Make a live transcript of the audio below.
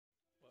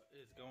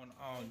is going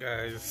on,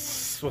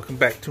 guys? Welcome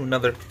back to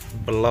another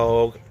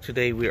vlog.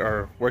 Today we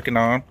are working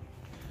on,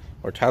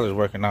 or Tyler's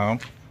working on,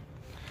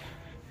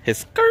 his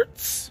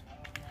skirts.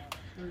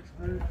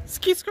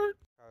 Ski skirt.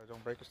 Tyler,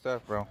 don't break your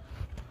stuff, bro.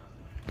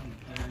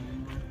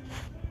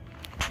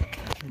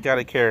 You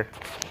gotta care.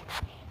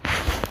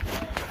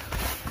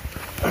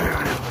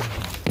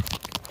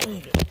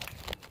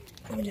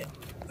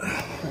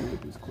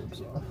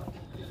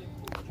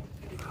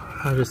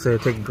 I just say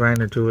take a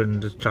grinder to it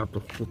and just chop the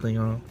whole thing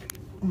off.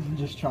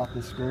 Just chop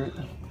the skirt.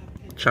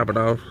 Chop it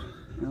off.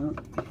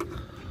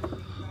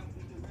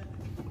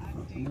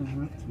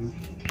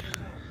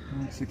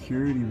 Like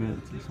security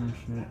bits or some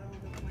shit.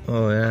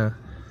 Oh yeah.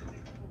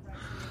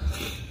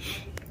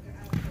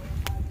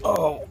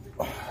 Oh,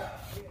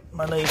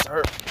 my knees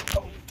hurt.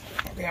 Oh,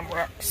 damn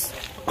rocks.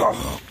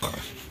 Oh.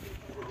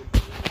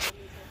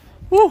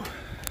 Woo.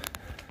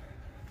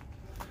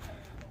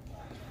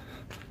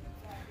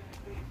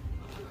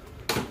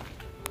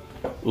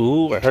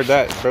 Ooh, I heard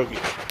that. It broke it.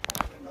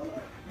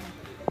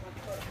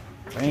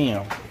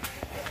 Damn.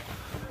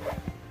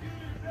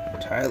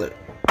 Tyler.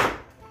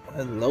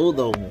 Hello,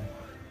 though.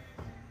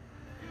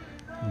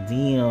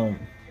 Damn.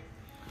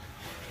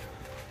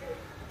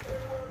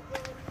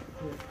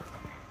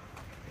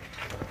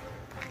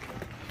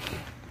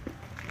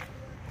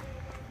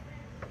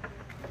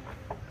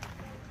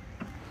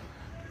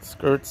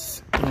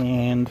 Skirts,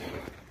 and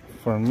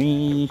for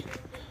me,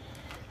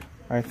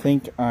 I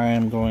think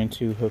I'm going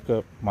to hook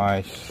up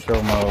my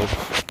show mode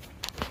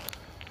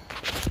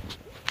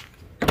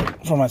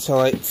for my tail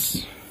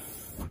lights.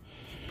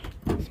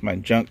 It's my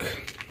junk,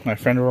 my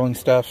friend rolling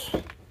stuff.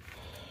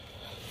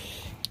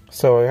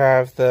 So I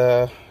have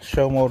the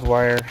show mode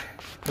wire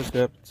hooked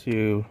up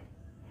to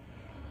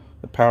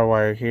the power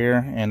wire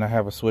here, and I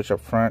have a switch up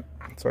front.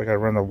 So I gotta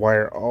run the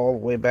wire all the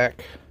way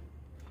back.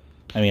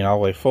 I mean, all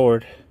the way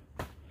forward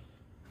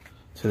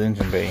to the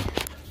engine bay.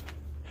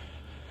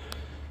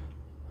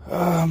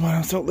 But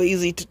I'm so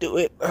lazy to do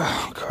it.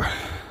 Oh god.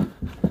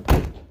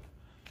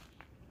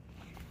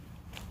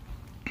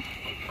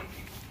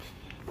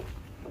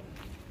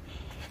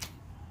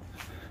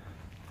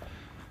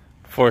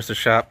 Force the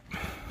shop.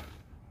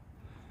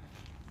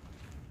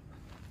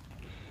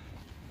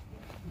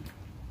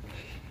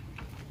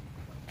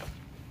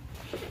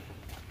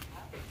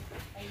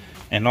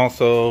 And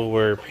also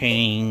we're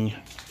painting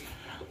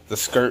the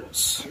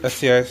skirts,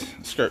 STI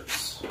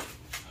skirts.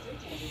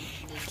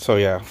 So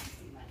yeah.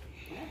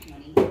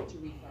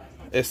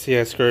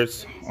 STI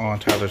skirts on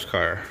Tyler's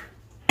car.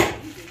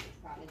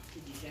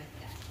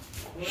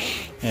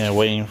 And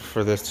waiting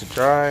for this to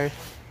dry.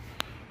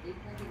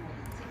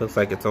 Looks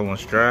like it's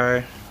almost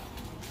dry.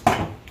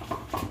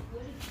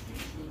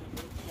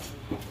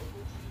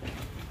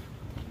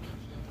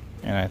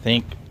 And I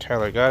think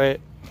Tyler got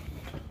it.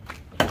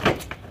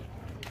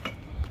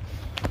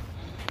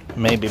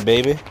 Maybe,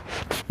 baby.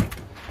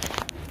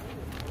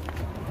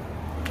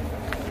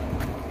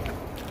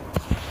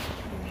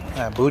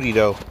 That booty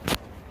though.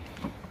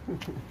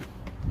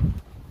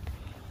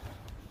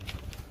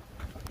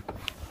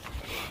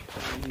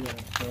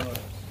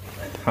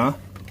 Huh?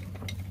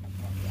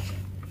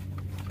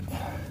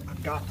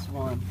 I've got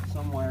one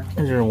somewhere.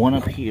 Is there one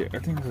up here? I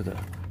think there's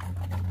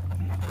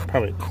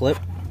probably a clip.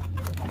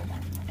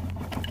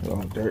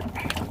 Oh, dirt.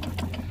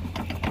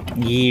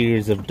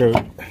 Years of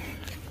dirt.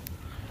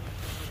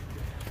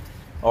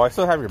 Oh, I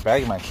still have your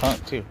bag in my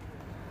trunk too.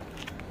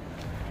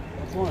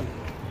 Which one?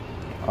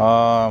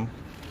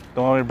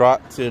 The one we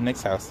brought to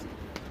Nick's house.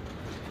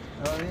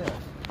 Oh yeah.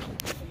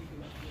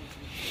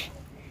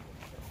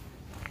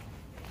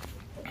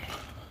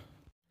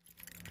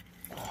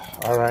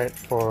 Alright,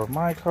 for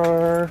my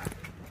car,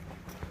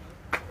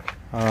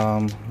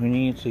 we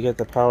need to get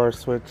the power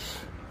switch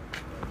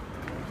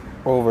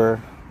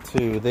over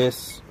to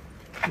this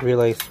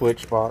relay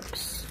switch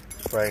box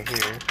right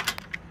here.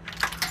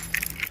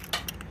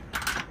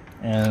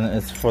 And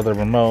it's for the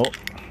remote.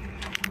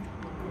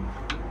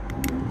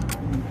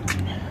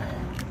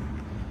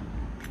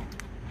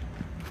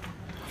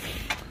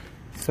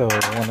 So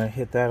when I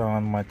hit that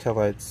on, my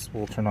taillights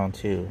will turn on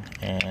too.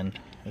 And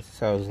this is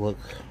how it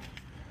looks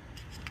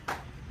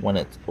when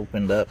it's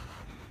opened up.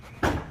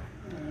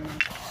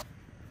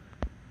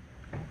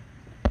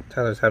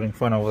 Tyler's having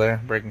fun over there,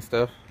 breaking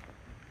stuff.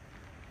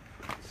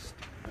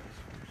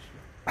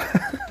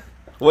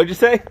 What'd you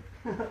say?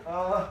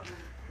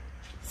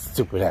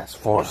 Stupid ass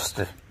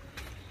Forester.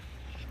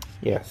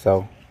 Yeah,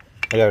 so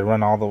I gotta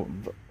run all the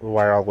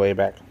wire all the way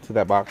back to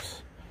that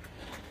box.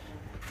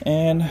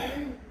 And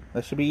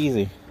that should be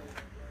easy.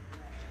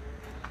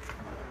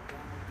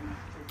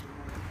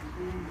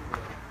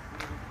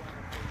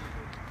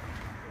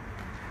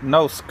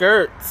 No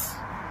skirts.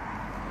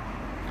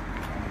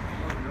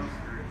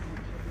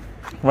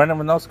 Run them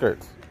with no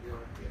skirts.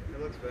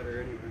 It looks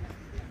better anyway.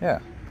 Yeah.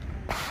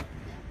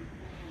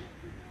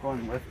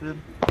 Going lifted.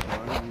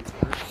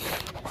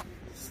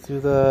 Let's do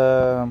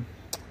the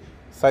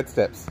side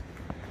steps.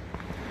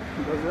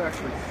 Those are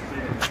actually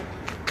sick.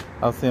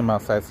 I'll see them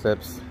outside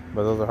steps,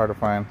 but those are hard to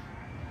find.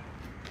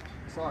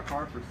 I saw a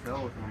car for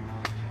sale with them.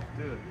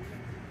 Dude, good.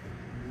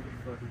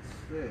 Fucking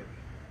sick.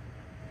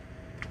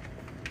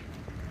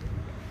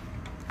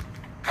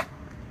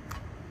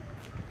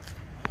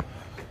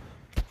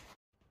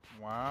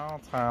 Wow,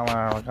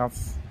 Tyler, look how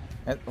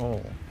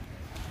oh,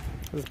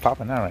 this is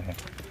popping out right here.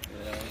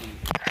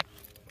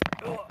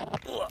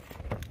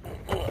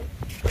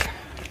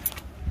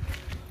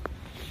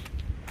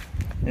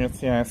 Yeah.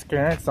 STI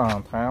skirts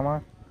on,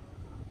 Tyler.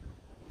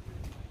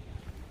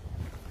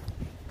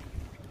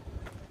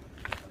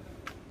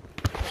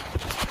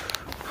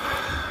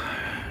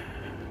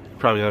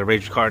 Probably gotta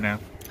raise your car now.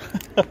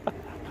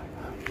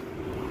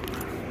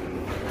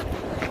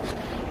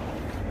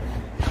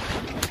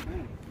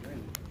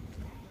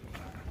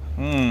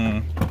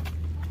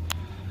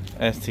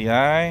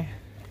 STI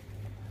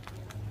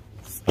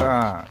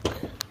stock.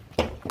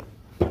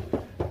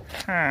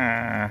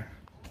 Huh.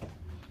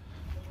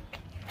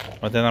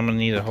 But then I'm gonna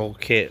need a whole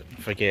kit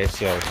for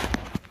KSO.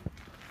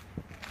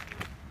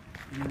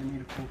 You're gonna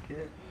need a full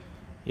kit?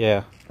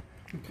 Yeah,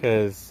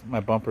 because my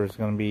bumper is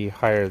gonna be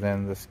higher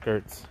than the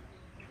skirts.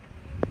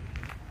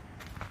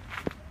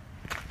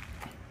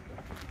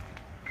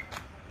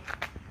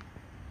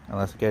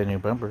 Unless I get a new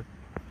bumper.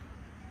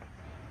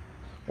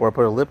 Or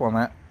put a lip on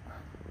that.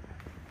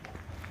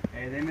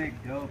 Hey, they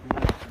make dope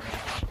lips.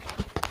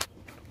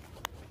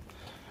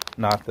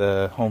 Not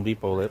the Home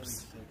Depot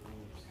lips.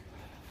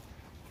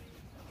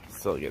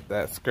 So get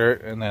that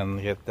skirt and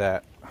then get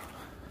that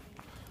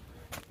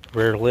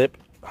rear lip.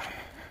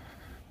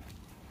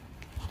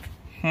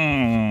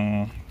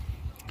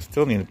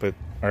 Still need to put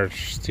our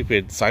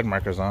stupid side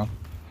markers on.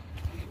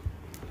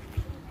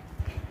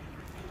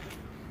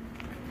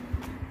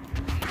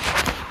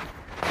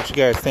 What you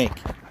guys think?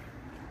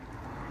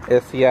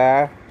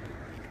 STI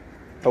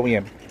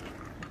OEM.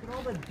 Look at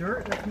all the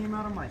dirt that came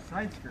out of my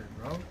side skirt,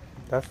 bro.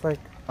 That's like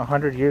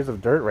 100 years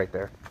of dirt right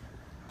there.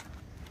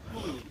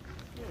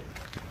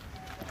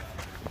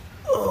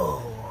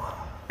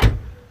 Oh.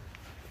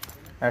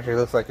 Actually, it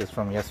looks like it's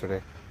from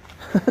yesterday.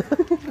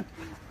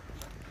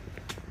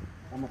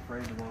 I'm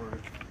afraid to lower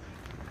it.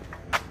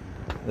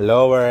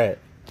 Lower it.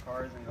 The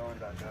car isn't going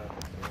back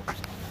up.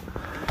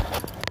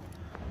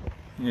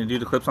 You gonna do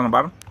the clips on the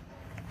bottom?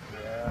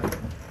 Yeah.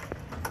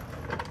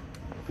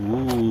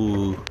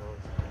 Ooh.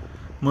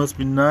 Must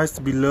be nice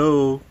to be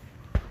low.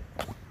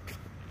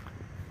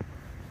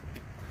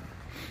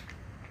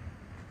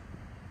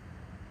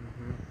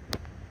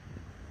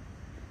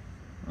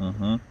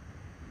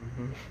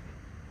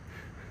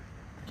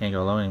 Can't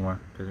go low anymore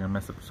because you're gonna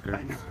mess up the skirt.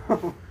 I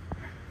know.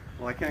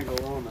 Well, I can't go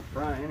low in the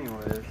front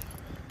anyways.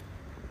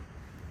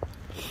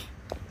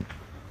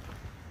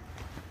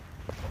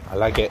 I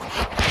like it.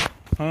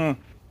 I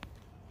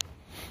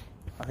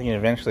think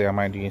eventually I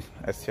might do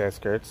STI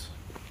skirts.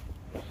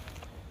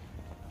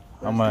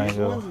 I might These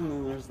go. ones, and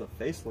then there's the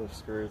facelift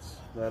skirts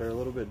that are a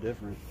little bit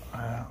different.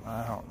 I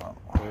don't know.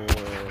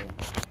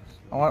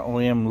 I want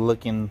OEM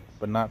looking,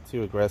 but not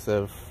too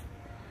aggressive,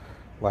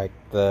 like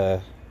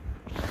the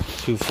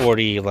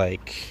 240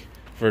 like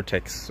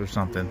Vertex or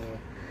something. Yeah.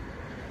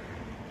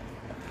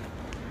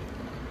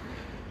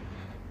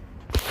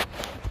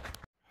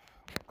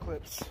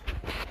 Clips.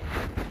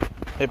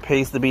 It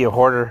pays to be a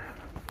hoarder.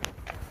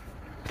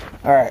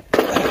 All right,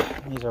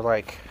 these are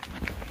like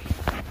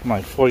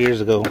 4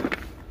 years ago.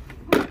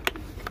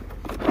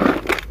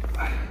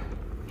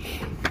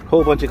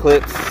 Whole bunch of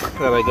clips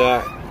that I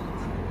got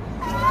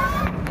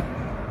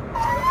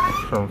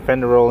from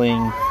fender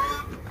rolling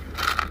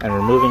and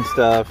removing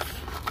stuff.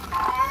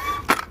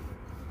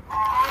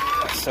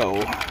 So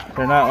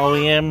they're not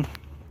OEM,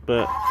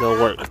 but they'll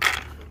work.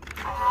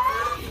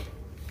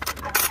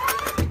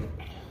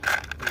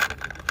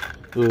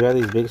 Ooh, we got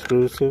these big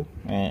screws too?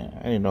 Man,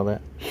 I didn't know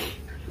that.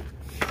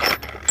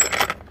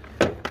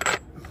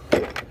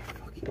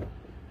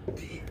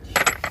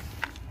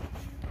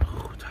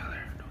 Oh,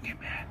 Tyler, don't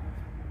get mad.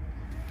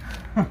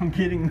 I'm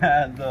getting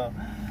mad though.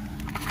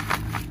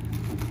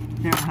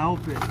 Can't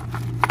help it.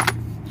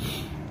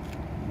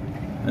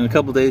 In a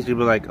couple days, you'll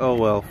be like, oh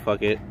well,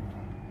 fuck it.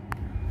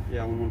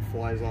 Yeah, when one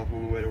flies off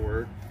on the way to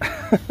work.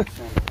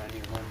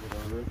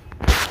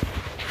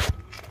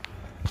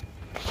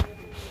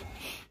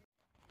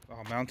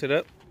 All mounted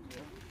up?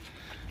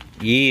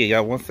 Yeah,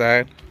 got one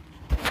side.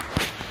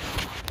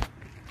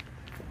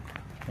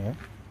 Yeah.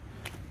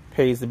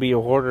 Pays to be a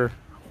hoarder,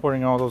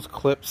 hoarding all those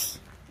clips.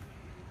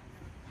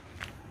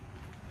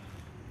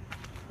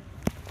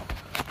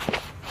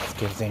 Let's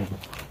get this angle.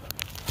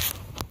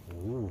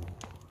 Ooh.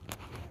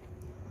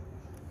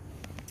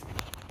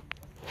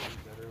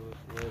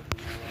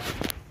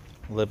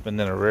 Lip and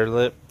then a rear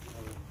lip.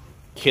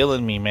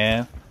 Killing me,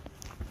 man.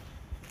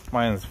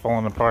 Mine is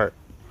falling apart.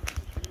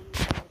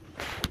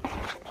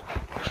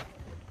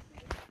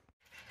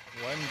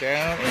 One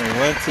down and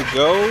one to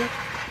go.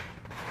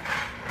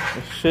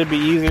 It should be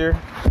easier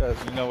because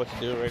you know what to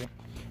do already.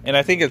 And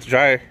I think it's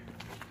dry.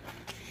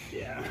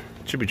 Yeah.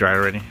 It should be dry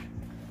already.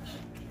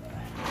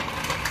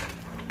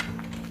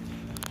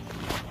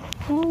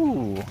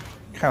 Ooh.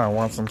 Kind of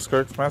want some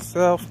skirts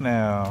myself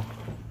now.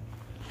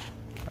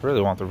 I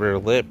really want the rear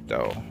lip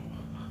though.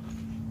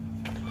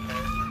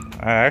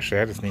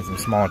 Actually, I just need some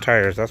smaller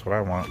tires. That's what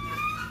I want.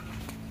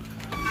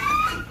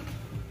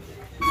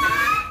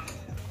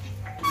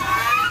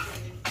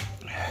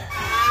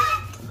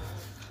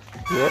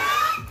 Yep,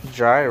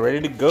 dry,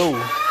 ready to go.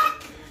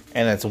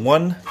 And it's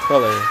one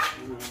color.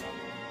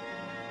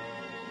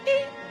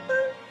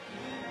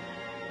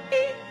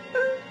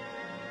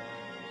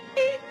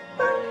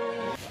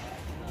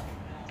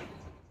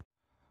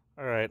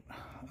 Alright,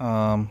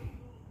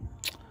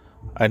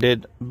 I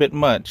did a bit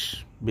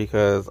much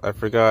because I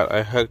forgot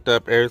I hooked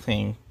up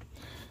everything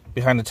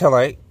behind the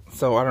taillight,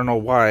 so I don't know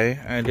why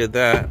I did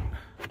that.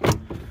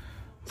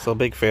 So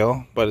big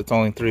fail, but it's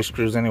only 3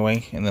 screws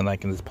anyway, and then I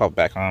can just pop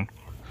back on.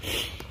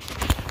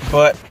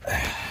 But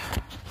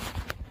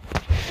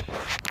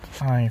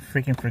I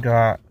freaking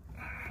forgot.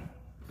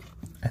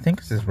 I think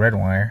it's this red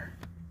wire.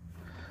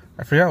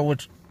 I forgot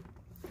which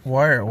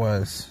wire it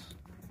was.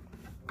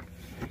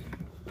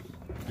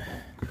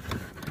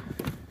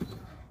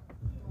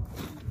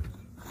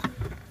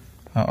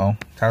 Uh-oh,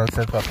 Tyler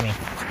said fuck me.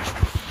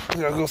 I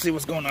gotta go see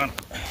what's going on.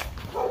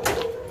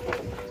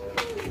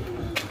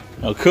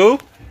 Oh, cool?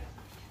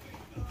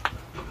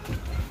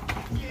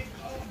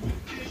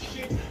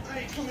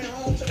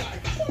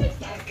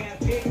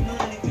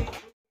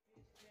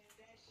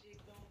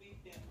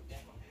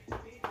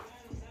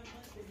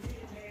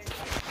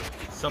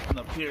 Something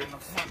up here in the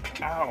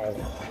front. Ow.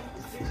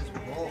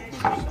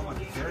 There's so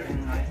much dirt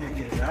in I can't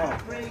get it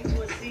out.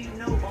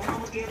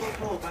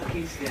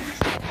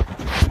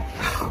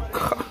 Oh,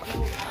 God.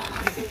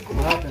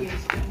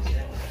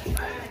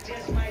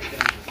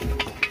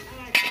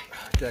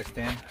 Jack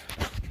stand.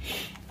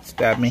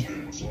 Stab me.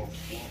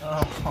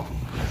 Oh.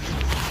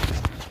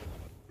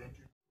 This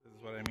is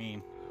what I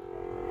mean.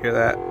 Hear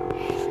that?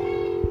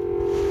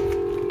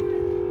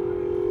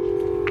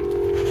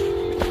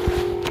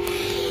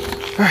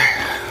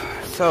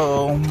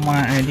 So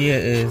my idea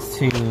is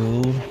to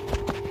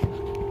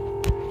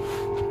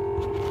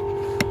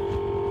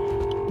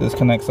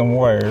disconnect some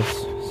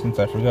wires, since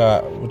I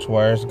forgot which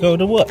wires go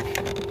to what.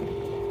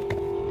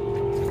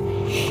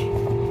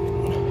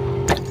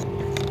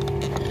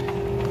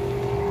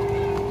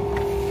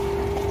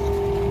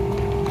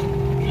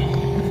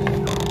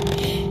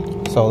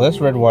 So this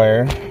red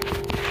wire,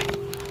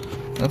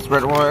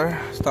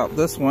 stop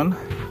this one.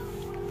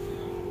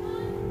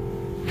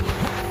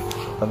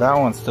 But that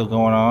one's still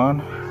going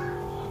on.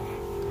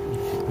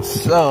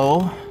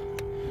 So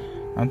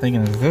I'm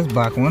thinking it's this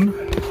black one.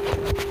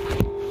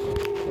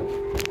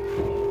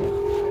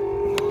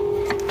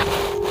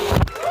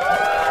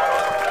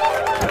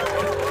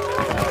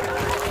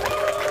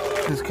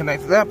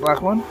 Disconnect that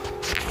black one.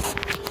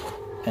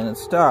 And it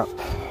stopped.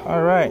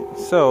 Alright,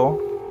 so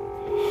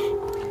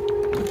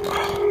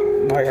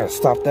now I gotta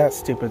stop that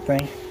stupid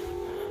thing.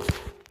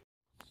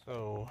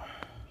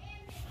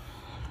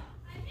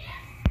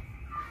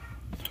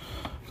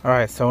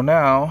 Alright, so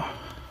now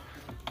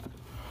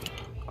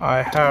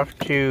I have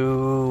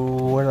to,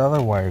 where the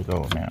other wire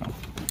go now?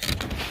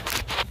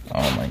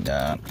 Oh my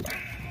god.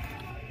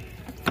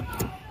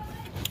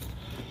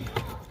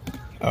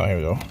 Oh, here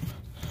we go.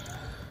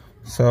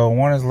 So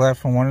one is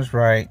left and one is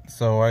right,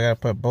 so I gotta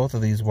put both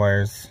of these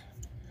wires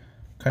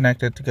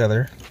connected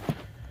together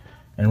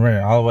and run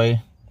it all the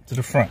way to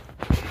the front.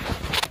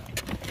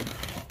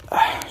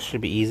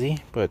 Should be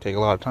easy, but it take a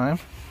lot of time.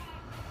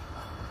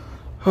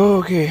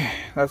 Okay,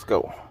 let's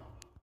go.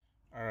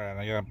 Alright,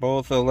 I got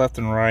both the left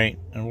and right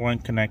and one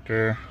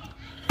connector.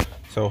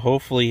 So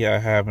hopefully I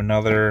have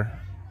another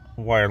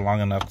wire long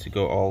enough to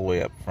go all the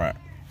way up front.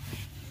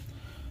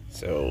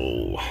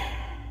 So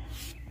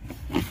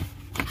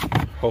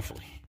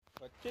hopefully.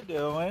 What you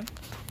doing?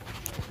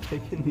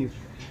 Taking these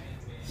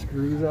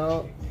screws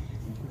out.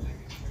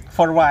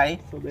 For why?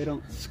 So they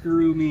don't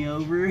screw me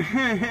over.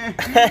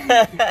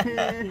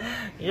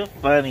 You're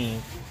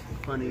funny.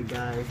 Funny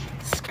guy.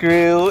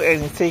 Screw,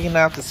 and he's taking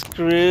out the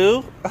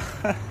screw.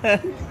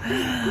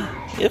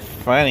 You're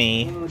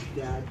funny. Oh,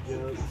 dad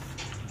jokes.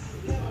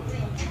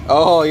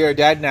 Oh, you're a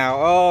dad now.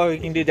 Oh, you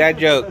can do dad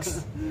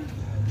jokes.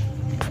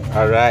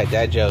 Alright,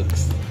 dad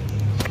jokes.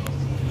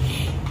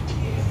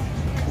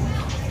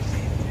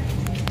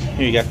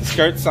 Here you got the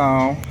skirts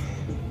on.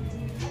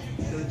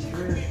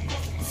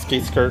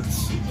 Skate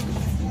skirts.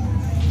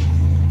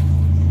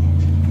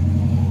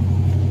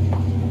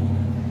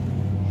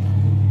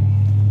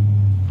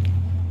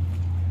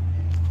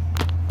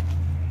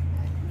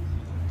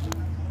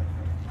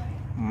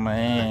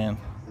 Man.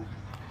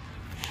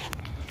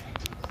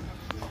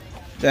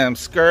 Damn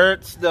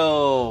skirts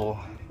though.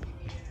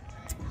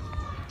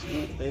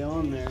 They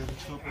on there.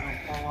 Just hope they don't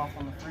fall off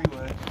on the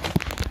freeway.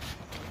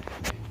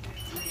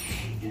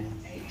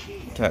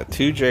 That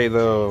 2J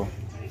though.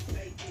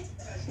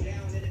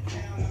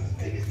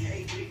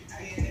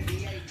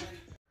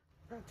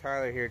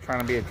 Tyler here trying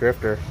to be a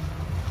drifter.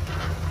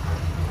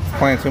 He's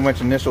playing too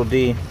much Initial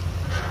D.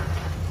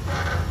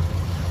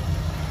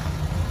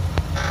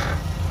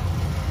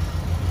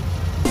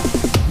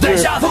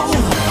 Deja vu,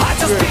 I've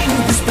just been in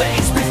this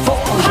place before.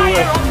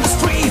 Higher on the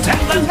street, and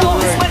I know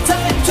it's my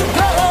time to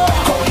go.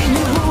 Going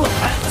new,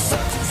 and the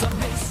search is a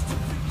mystery.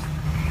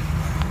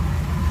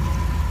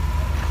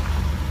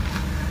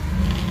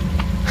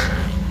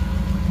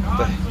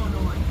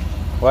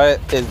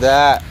 What is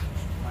that?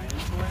 My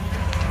insulator.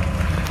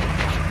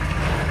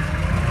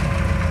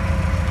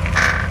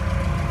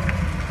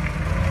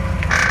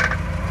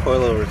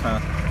 Coilovers, huh?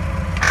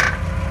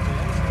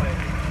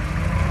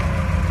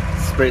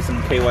 Spray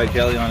some KY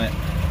jelly on it.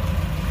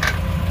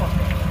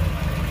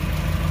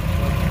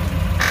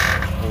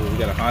 Oh, we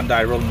got a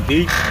Hyundai rolling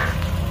deep.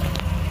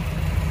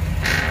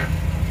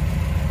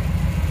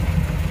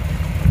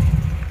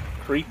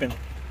 Creeping.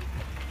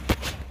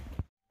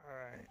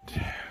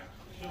 Alright.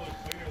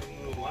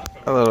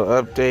 A little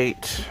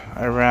update.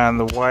 I ran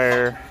the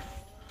wire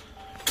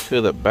to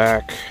the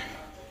back,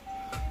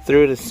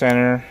 through the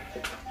center,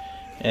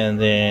 and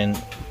then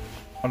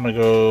I'm gonna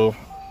go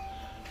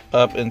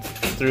up and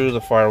through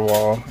the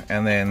firewall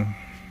and then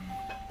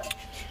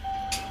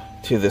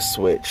to the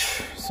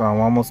switch. So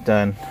I'm almost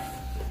done,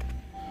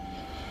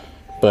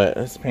 but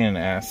it's a pain in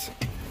the ass.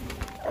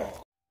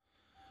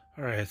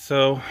 Alright,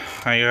 so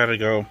I gotta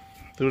go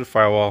through the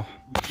firewall.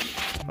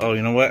 Oh,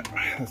 you know what?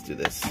 Let's do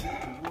this.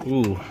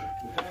 Ooh.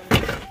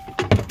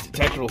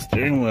 Detachable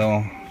steering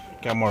wheel.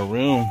 Got more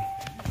room.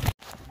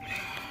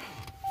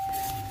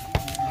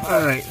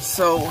 Alright,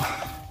 so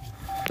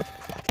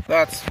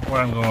that's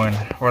where I'm going,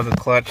 where the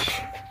clutch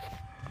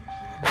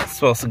is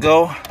supposed to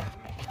go.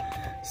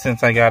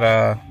 Since I got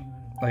a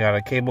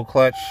cable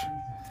clutch,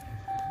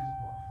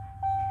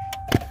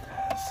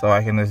 so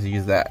I can just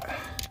use that.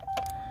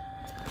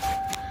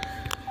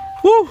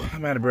 Woo!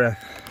 I'm out of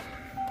breath.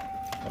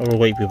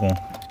 Overweight people.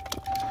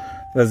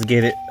 Let's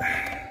get it.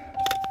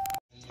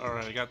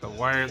 Alright, I got the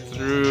wire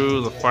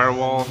through the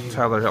firewall.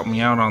 Tyler helped me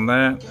out on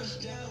that.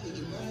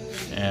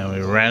 And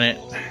we ran it.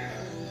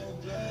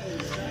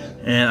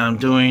 And I'm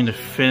doing the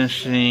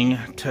finishing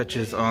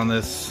touches on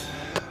this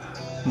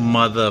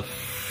mother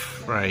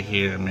right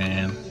here,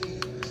 man.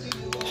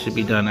 Should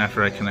be done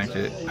after I connect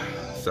it.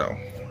 So.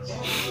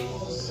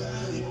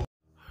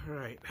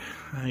 Alright,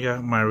 I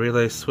got my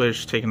relay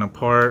switch taken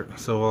apart.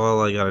 So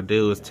all I gotta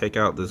do is take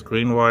out this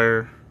green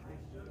wire.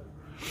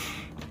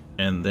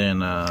 And then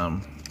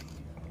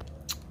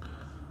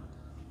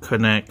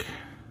connect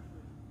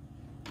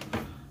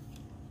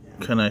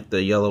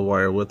the yellow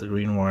wire with the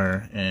green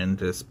wire and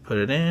just put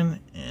it in,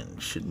 and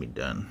it should be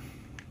done.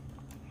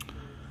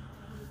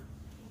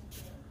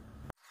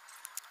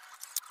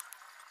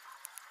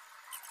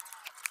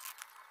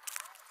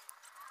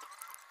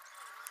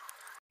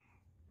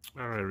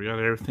 Alright, we got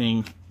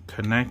everything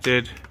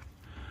connected,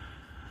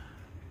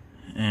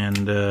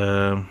 and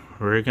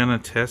we're gonna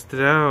test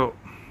it out.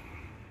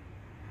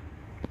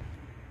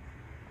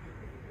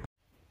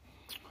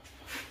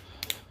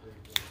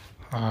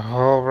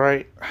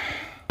 Alright,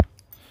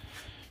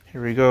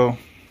 here we go.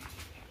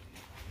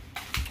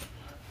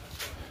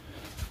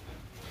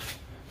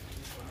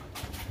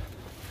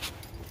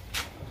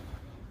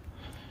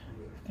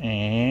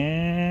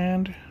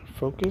 And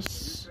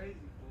focus.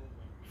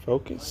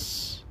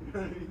 Focus.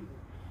 Alright,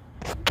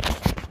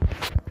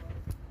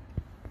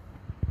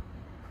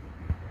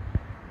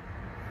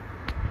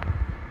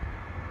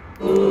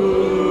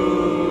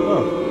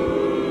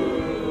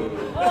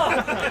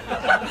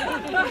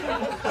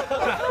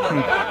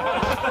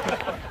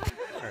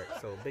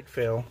 so big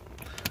fail.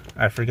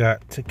 I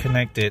forgot to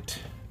connect it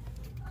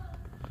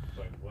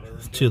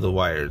to the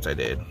wires. I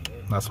did.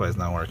 That's why it's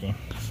not working.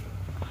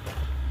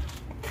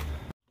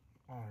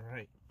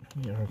 Alright,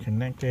 we are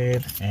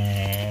connected,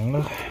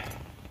 and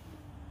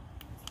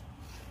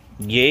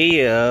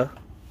yeah.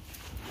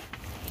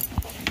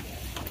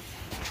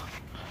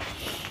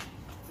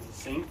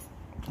 Sync?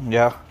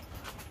 Yeah.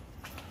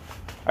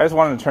 I just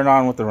wanted to turn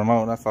on with the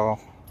remote, that's all.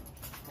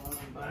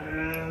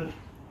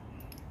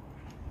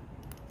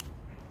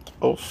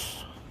 Oh.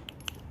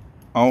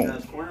 Oh.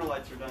 Those corner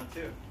lights are done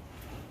too.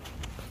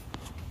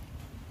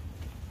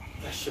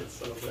 That shit's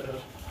so bad.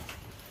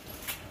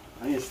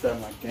 I need to step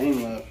my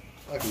game up.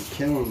 Fucking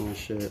killing my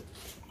shit.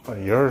 Oh,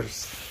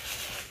 yours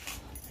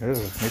your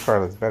car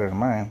looks better than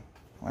mine.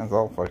 Mine's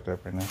all fucked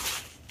up right now.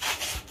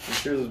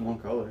 Yours is one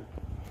color.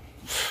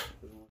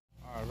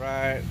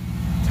 Alright.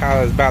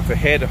 Tyler's about to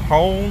head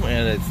home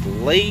and it's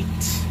late.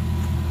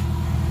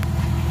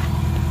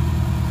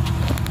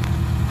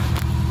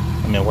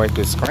 Let me wipe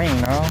this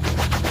screen now.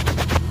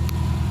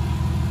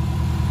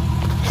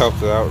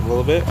 Helps it out a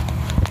little bit.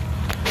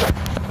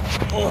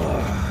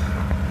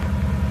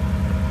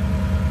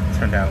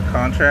 Turn down the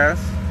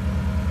contrast.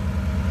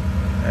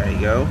 There you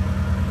go.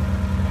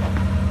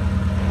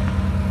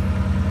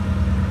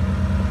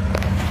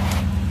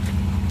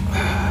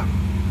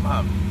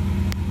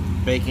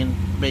 Bacon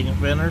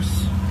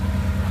fenders.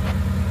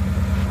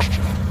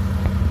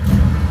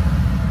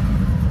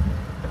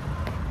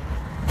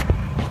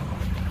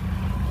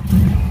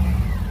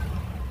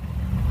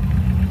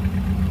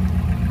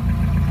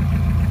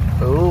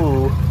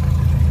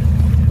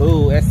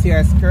 Ooh,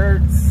 STI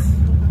skirts.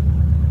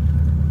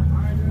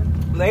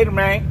 Later,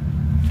 man.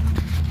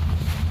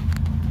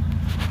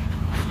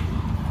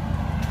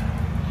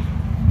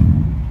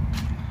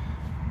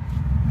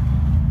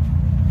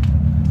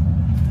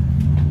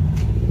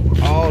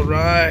 All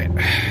right.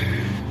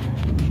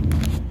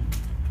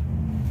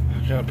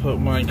 Gotta put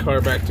my car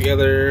back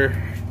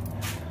together,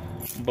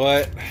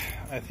 but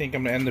I think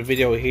I'm gonna end the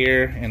video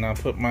here and I'll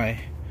put my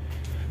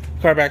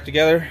car back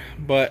together.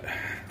 But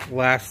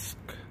last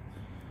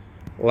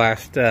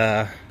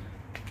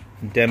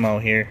demo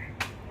here.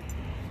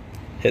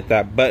 Hit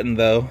that button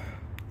though.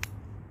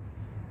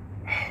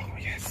 Oh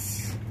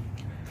yes.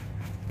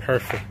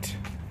 Perfect.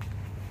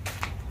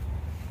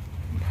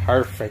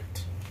 Perfect.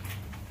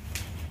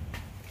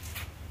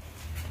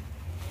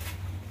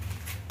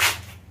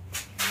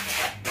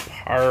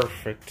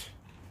 Perfect.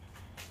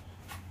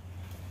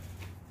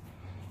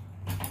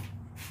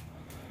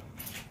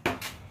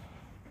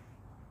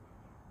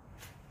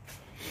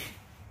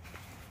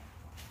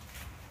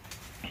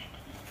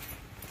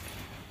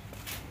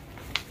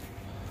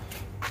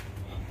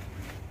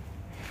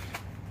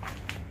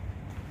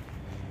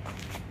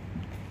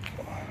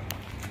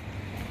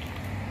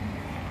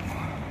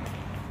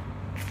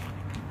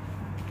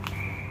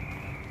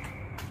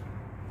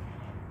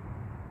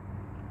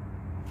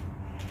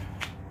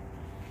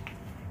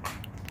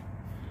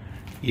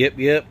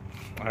 Yep.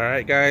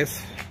 Alright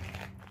guys,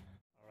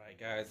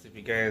 if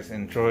you guys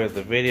enjoyed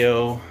the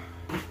video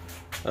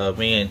of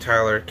me and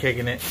Tyler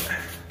kicking it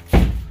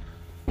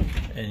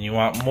and you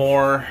want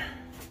more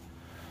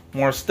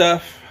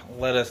stuff,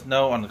 let us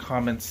know on the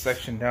comments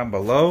section down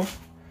below,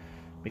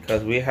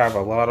 because we have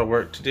a lot of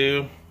work to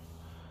do.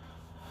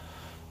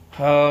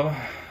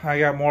 I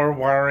got more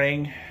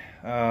wiring.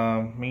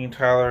 Me and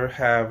Tyler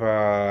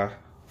have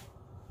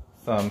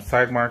some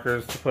side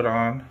markers to put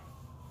on.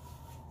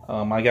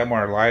 I got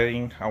more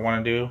lighting I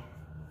want to do,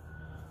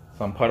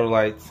 some puddle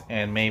lights,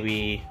 and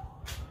maybe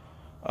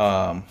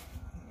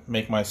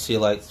make my sea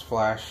lights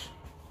flash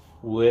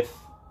with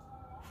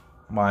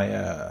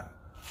my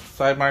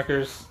side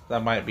markers.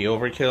 That might be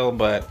overkill,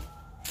 but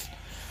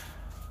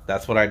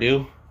that's what I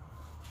do.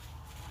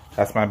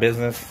 That's my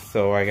business,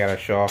 so I gotta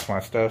show off my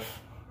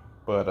stuff.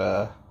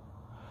 But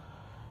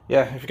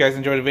yeah, if you guys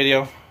enjoyed the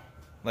video,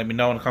 let me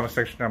know in the comment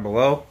section down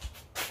below.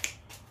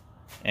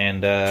 And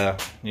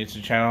new to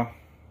the channel,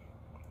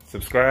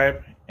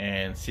 subscribe,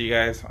 and see you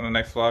guys on the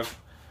next vlog.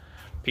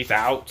 Peace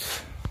out.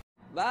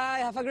 Bye,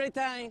 have a great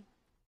time.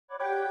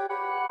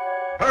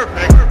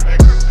 Perfect.